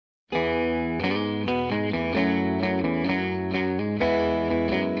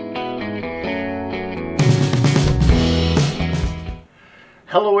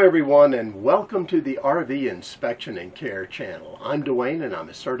Hello everyone, and welcome to the RV Inspection and Care channel. I'm Dwayne and I'm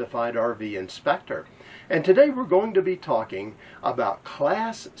a certified RV inspector. And today we're going to be talking about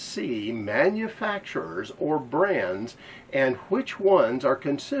Class C manufacturers or brands and which ones are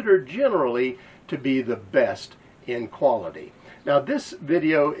considered generally to be the best in quality. Now this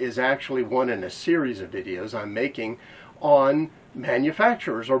video is actually one in a series of videos I'm making on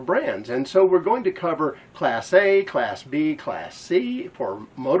manufacturers or brands, and so we're going to cover Class A, Class B, Class C for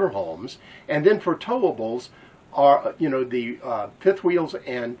motorhomes, and then for towables are the fifth wheels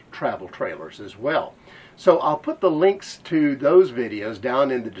and travel trailers as well. So I'll put the links to those videos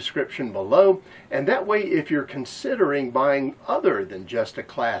down in the description below, and that way if you're considering buying other than just a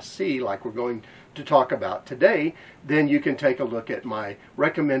Class C like we're going to talk about today, then you can take a look at my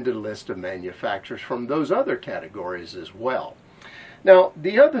recommended list of manufacturers from those other categories as well. Now,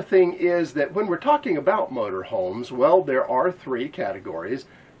 the other thing is that when we're talking about motorhomes, well, there are three categories,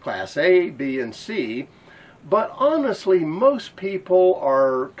 Class A, B, and C, but honestly, most people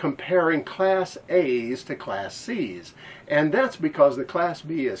are comparing Class A's to Class C's, and that's because the Class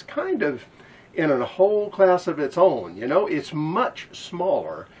B is kind of in a whole class of its own. It's much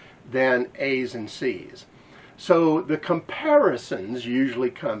smaller than A's and C's. So the comparisons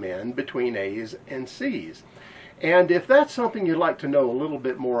usually come in between A's and C's. And if that's something you'd like to know a little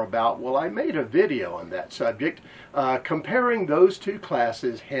bit more about, well, I made a video on that subject comparing those two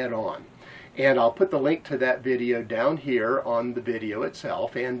classes head on. And I'll put the link to that video down here on the video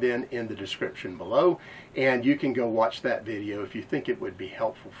itself and then in the description below. And you can go watch that video if you think it would be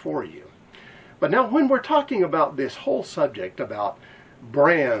helpful for you. But now when we're talking about this whole subject about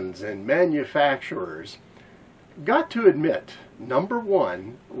brands and manufacturers, got to admit, number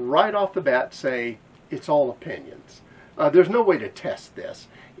one, right off the bat, say, it's all opinions. There's no way to test this.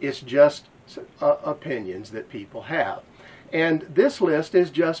 It's just opinions that people have. And this list is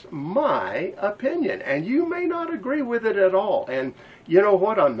just my opinion. And you may not agree with it at all. And you know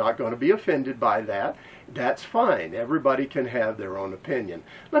what? I'm not going to be offended by that. That's fine. Everybody can have their own opinion.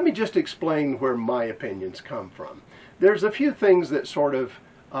 Let me just explain where my opinions come from. There's a few things that sort of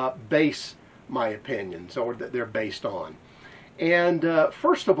base my opinions, or that they're based on. And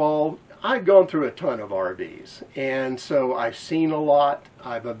first of all, I've gone through a ton of RVs, and so I've seen a lot,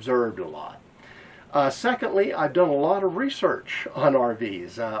 I've observed a lot. Secondly, I've done a lot of research on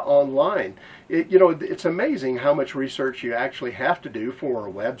RVs online. It's amazing how much research you actually have to do for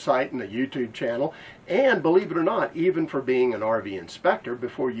a website and a YouTube channel, and believe it or not, even for being an RV inspector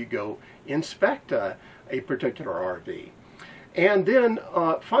before you go inspect a particular RV. And then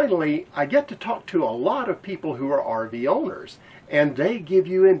finally, I get to talk to a lot of people who are RV owners, and they give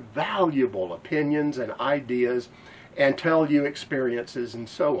you invaluable opinions and ideas and tell you experiences and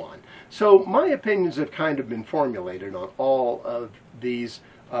so on. So my opinions have kind of been formulated on all of these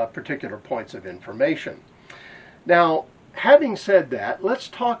particular points of information. Now, having said that, let's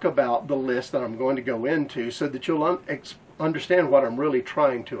talk about the list that I'm going to go into so that you'll understand what I'm really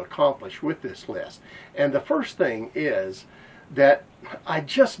trying to accomplish with this list. And the first thing is that I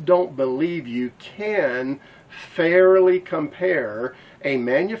just don't believe you can fairly compare a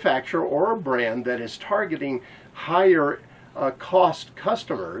manufacturer or a brand that is targeting higher cost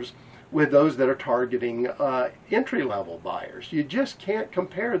customers with those that are targeting entry-level buyers. You just can't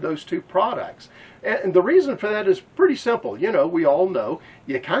compare those two products. And the reason for that is pretty simple. We all know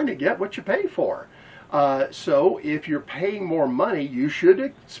you kind of get what you pay for. So if you're paying more money, you should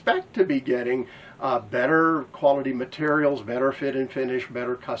expect to be getting better quality materials, better fit and finish,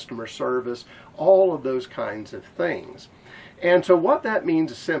 better customer service, all of those kinds of things. And so what that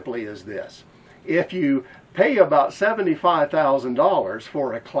means simply is this. If you pay about $75,000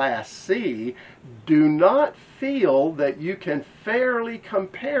 for a Class C, do not feel that you can fairly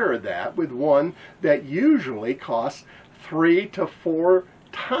compare that with one that usually costs 3 to 4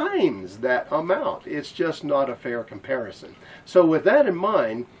 times that amount. It's just not a fair comparison. So with that in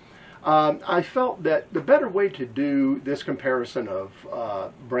mind, I felt that the better way to do this comparison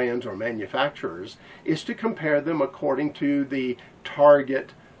of brands or manufacturers is to compare them according to the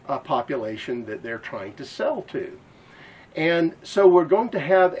target population that they're trying to sell to. And so we're going to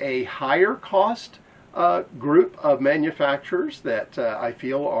have a higher cost group of manufacturers that I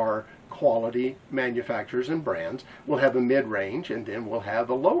feel are quality manufacturers and brands. We'll have a mid-range, and then we'll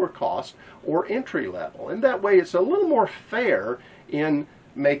have a lower cost or entry level. And that way it's a little more fair in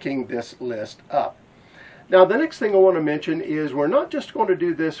making this list up. Now, the next thing I want to mention is we're not just going to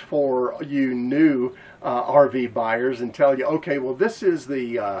do this for you new RV buyers and tell you, okay, well, this is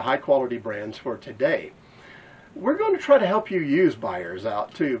the high quality brands for today. We're going to try to help you use buyers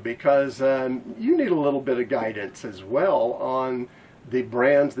out too, because you need a little bit of guidance as well on the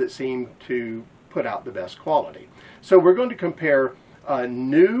brands that seem to put out the best quality. So we're going to compare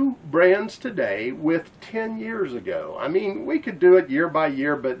new brands today with 10 years ago. I mean, we could do it year by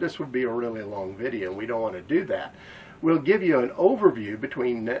year, but this would be a really long video, and we don't want to do that. We'll give you an overview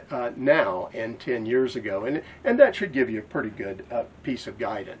between now and 10 years ago, and that should give you a pretty good piece of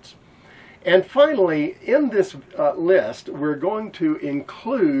guidance. And finally, in this list, we're going to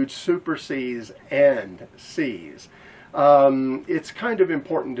include Super Cs and Cs. It's kind of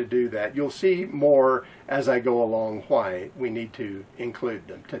important to do that. You'll see more as I go along why we need to include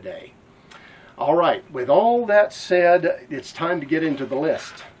them today. All right, with all that said, it's time to get into the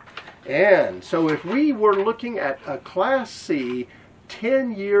list. And so if we were looking at a Class C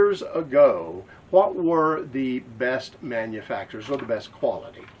 10 years ago, what were the best manufacturers or the best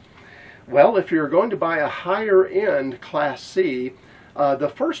quality? Well, if you're going to buy a higher end Class C,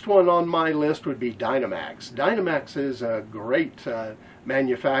 the first one on my list would be Dynamax. Dynamax is a great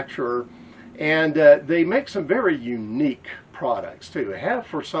manufacturer, and they make some very unique products too. They have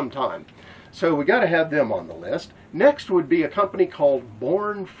for some time. So we got to have them on the list. Next would be a company called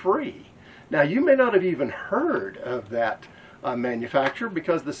Born Free. Now, you may not have even heard of that manufacturer,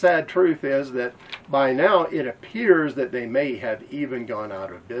 because the sad truth is that by now it appears that they may have even gone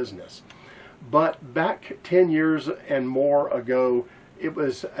out of business. But back 10 years and more ago, it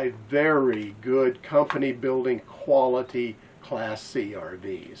was a very good company building quality Class C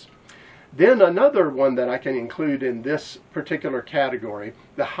RVs. Then another one that I can include in this particular category,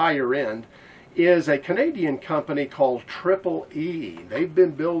 the higher end, is a Canadian company called Triple E. They've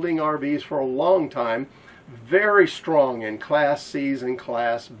been building RVs for a long time, very strong in Class Cs and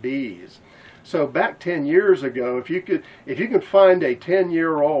Class Bs. So back 10 years ago, if you could find a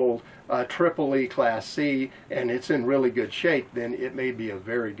 10-year-old Triple E Class C and it's in really good shape, then it may be a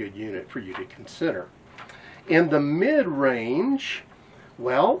very good unit for you to consider. In the mid-range,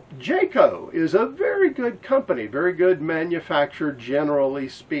 well, Jayco is a very good company, very good manufacturer generally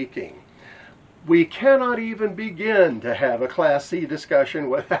speaking. We cannot even begin to have a Class C discussion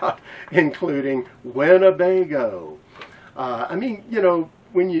without including Winnebago. I mean, you know,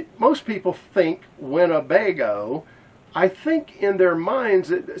 most people think Winnebago, I think in their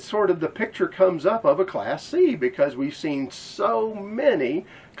minds sort of the picture comes up of a Class C, because we've seen so many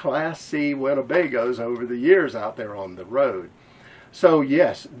Class C Winnebagos over the years out there on the road. So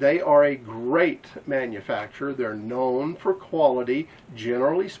yes, they are a great manufacturer. They're known for quality,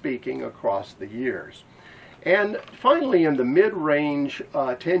 generally speaking, across the years. And finally, in the mid-range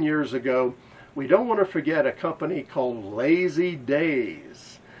 10 years ago, we don't want to forget a company called Lazy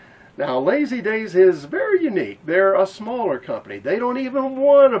Days. Now, Lazy Days is very unique. They're a smaller company. They don't even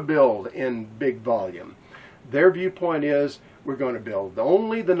want to build in big volume. Their viewpoint is, we're going to build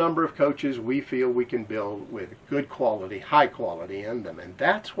only the number of coaches we feel we can build with good quality, high quality in them. And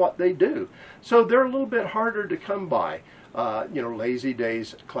that's what they do. So they're a little bit harder to come by, you know, Lazy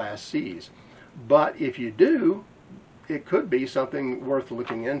Days Class Cs. But if you do, it could be something worth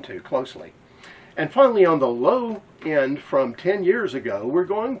looking into closely. And finally, on the low end from 10 years ago, we're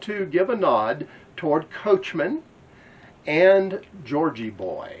going to give a nod toward Coachman and Georgie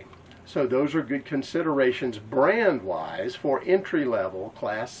Boy. So those are good considerations brand-wise for entry-level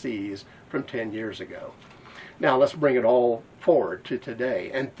Class Cs from 10 years ago. Now let's bring it all forward to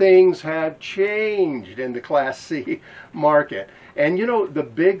today. And things have changed in the Class C market. And you know, the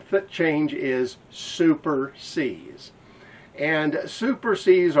big change is Super Cs. And Super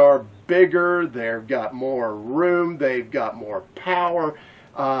Cs are bigger, they've got more room, they've got more power.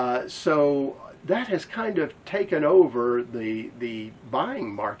 So that has kind of taken over the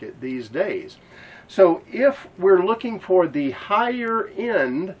buying market these days. So if we're looking for the higher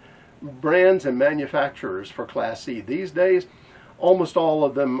end brands and manufacturers for Class C these days, almost all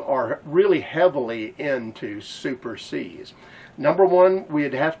of them are really heavily into Super Cs. Number one,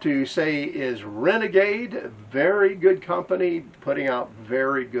 we'd have to say, is Renegade. Very good company, putting out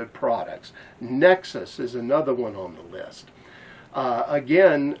very good products. Nexus is another one on the list.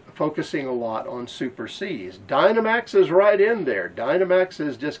 Again, focusing a lot on Super Cs. Dynamax is right in there. Dynamax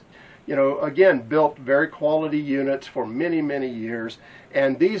is just, you know, again, built very quality units for many, many years.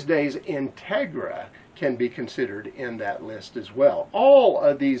 And these days, Integra can be considered in that list as well. All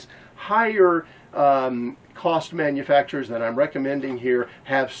of these higher cost manufacturers that I'm recommending here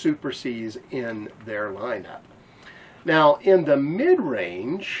have Super Cs in their lineup. Now, in the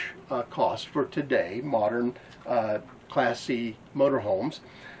mid-range cost for today, modern Class C motorhomes,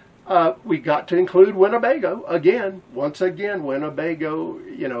 we got to include Winnebago. Again, once again, Winnebago,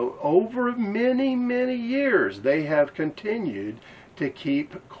 you know, over many, many years, they have continued to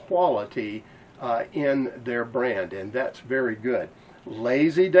keep quality in their brand, and that's very good.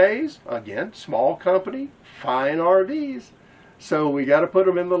 Lazy Days, again, small company, fine RVs. So we got to put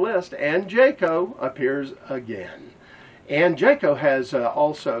them in the list. And Jayco appears again. And Jayco has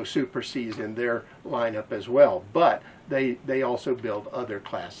also Super Cs in their lineup as well, but they also build other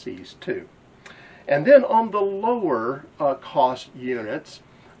Class Cs too. And then on the lower cost units,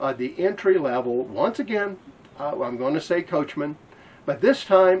 the entry level, once again, I'm going to say Coachman, but this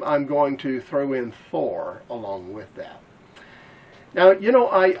time I'm going to throw in Thor along with that. Now, you know,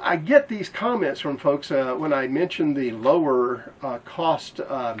 I get these comments from folks when I mention the lower cost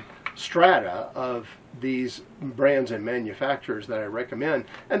strata of these brands and manufacturers that I recommend,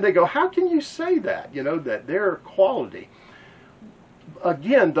 and they go, how can you say that, you know, that they're quality?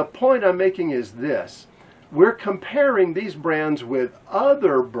 Again, the point I'm making is this. We're comparing these brands with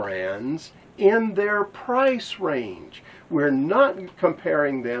other brands in their price range. We're not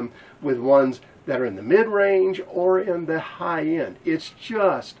comparing them with ones that are in the mid-range or in the high end. It's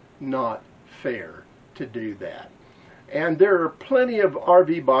just not fair to do that. And there are plenty of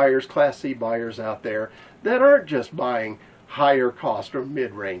RV buyers, Class C buyers out there that aren't just buying higher cost or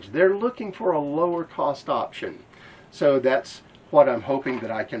mid-range. They're looking for a lower cost option. So that's what I'm hoping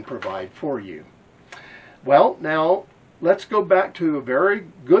that I can provide for you. Well, now let's go back to a very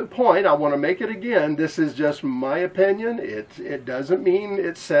good point. I want to make it again. This is just my opinion. It doesn't mean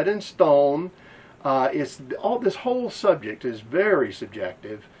it's set in stone. This whole subject is very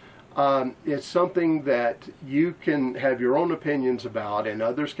subjective. It's something that you can have your own opinions about, and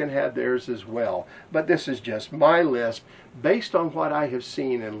others can have theirs as well. But this is just my list based on what I have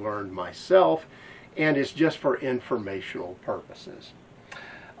seen and learned myself, and it's just for informational purposes.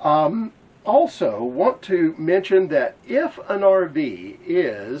 Also, want to mention that if an RV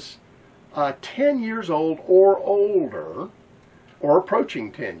is 10 years old or older, or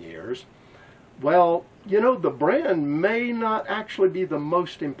approaching 10 years, well, you know, the brand may not actually be the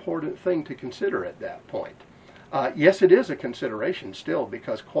most important thing to consider at that point. Yes, it is a consideration still,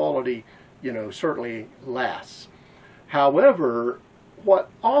 because quality, you know, certainly lasts. However,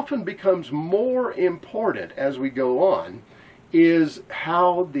 what often becomes more important as we go on is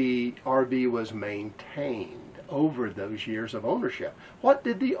how the RV was maintained over those years of ownership. What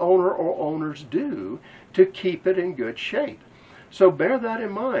did the owner or owners do to keep it in good shape? So bear that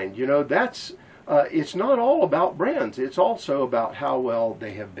in mind. You know, that's it's not all about brands. It's also about how well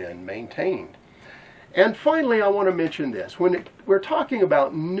they have been maintained. And finally, I want to mention this. When we're talking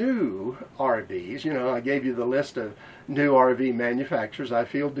about new RVs, you know, I gave you the list of new RV manufacturers I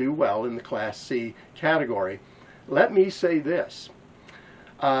feel do well in the Class C category. Let me say this.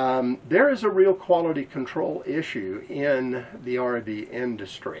 There is a real quality control issue in the RV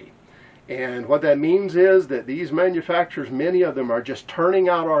industry. And what that means is that these manufacturers, many of them are just turning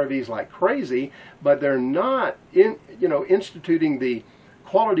out RVs like crazy, but they're not instituting the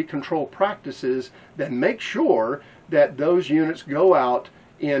quality control practices that make sure that those units go out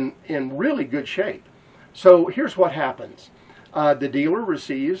in really good shape. So here's what happens. The dealer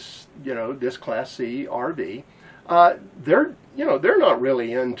receives, you know, this Class C RV. They're not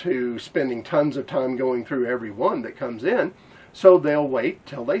really into spending tons of time going through every one that comes in. So they'll wait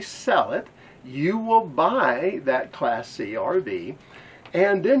till they sell it. You will buy that Class C RV,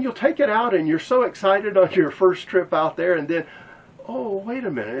 and then you'll take it out, and you're so excited on your first trip out there, and then, oh, wait a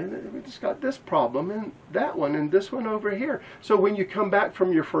minute, it's got this problem, and that one, and this one over here. So when you come back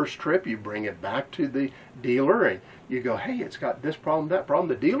from your first trip, you bring it back to the dealer, and you go, hey, it's got this problem, that problem.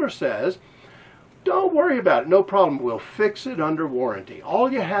 The dealer says, don't worry about it, no problem, we'll fix it under warranty.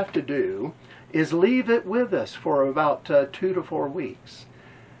 All you have to do is leave it with us for about 2 to 4 weeks,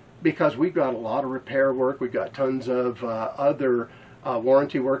 because we've got a lot of repair work, we've got tons of other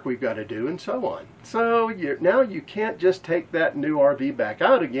warranty work we've got to do, and so on. So now you can't just take that new RV back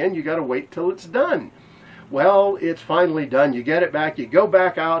out again, you got to wait till it's done. Well, it's finally done, you get it back, you go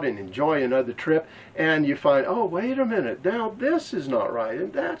back out and enjoy another trip, and you find, oh, wait a minute, now this is not right,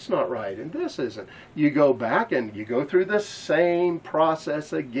 and that's not right, and this isn't. You go back and you go through the same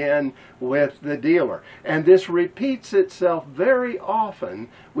process again with the dealer. And this repeats itself very often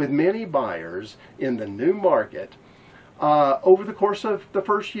with many buyers in the new market over the course of the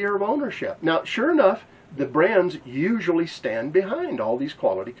first year of ownership. Now, sure enough, the brands usually stand behind all these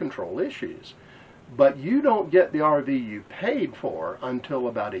quality control issues. But you don't get the RV you paid for until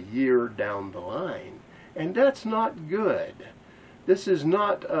about a year down the line. And that's not good. This is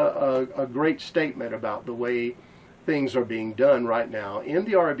not a great statement about the way things are being done right now in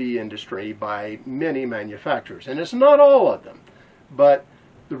the RV industry by many manufacturers. And it's not all of them. But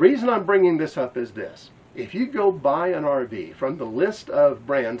the reason I'm bringing this up is this. If you go buy an RV from the list of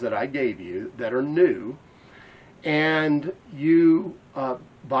brands that I gave you that are new, and you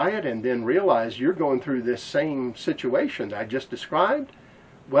buy it and then realize you're going through this same situation that I just described,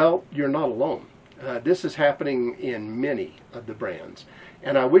 well, you're not alone. This is happening in many of the brands.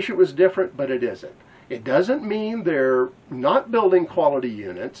 And I wish it was different, but it isn't. It doesn't mean they're not building quality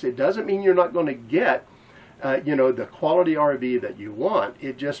units. It doesn't mean you're not going to get the quality RV that you want.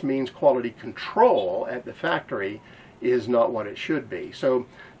 It just means quality control at the factory is not what it should be. So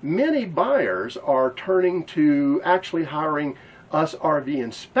many buyers are turning to actually hiring us RV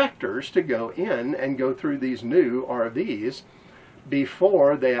inspectors to go in and go through these new RVs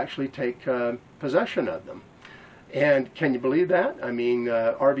before they actually take possession of them. And can you believe that? I mean,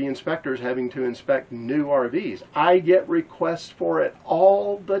 RV inspectors having to inspect new RVs. I get requests for it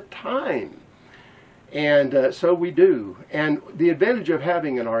all the time. And so we do. And the advantage of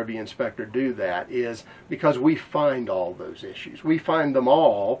having an RV inspector do that is because we find all those issues. We find them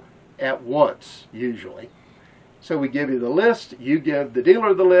all at once, usually. So we give you the list, you give the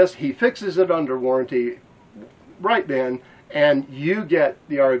dealer the list, he fixes it under warranty right then, and you get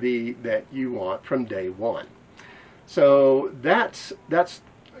the RV that you want from day one. So that's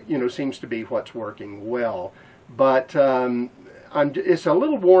seems to be what's working well. But it's a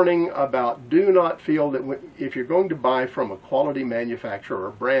little warning about, do not feel that if you're going to buy from a quality manufacturer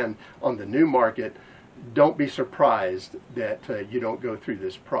or brand on the new market, don't be surprised that you don't go through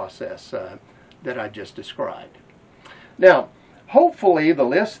this process that I just described. Now, hopefully the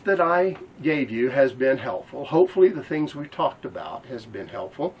list that I gave you has been helpful. Hopefully the things we've talked about has been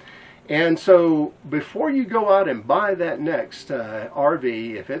helpful. And so before you go out and buy that next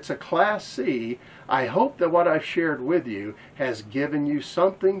RV, if it's a Class C, I hope that what I've shared with you has given you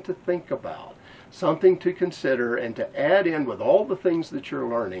something to think about, something to consider, and to add in with all the things that you're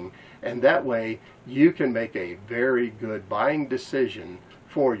learning. And that way you can make a very good buying decision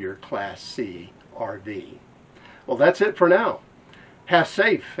for your Class C RV. Well, that's it for now. Have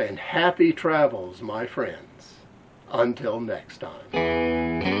safe and happy travels, my friends. Until next time.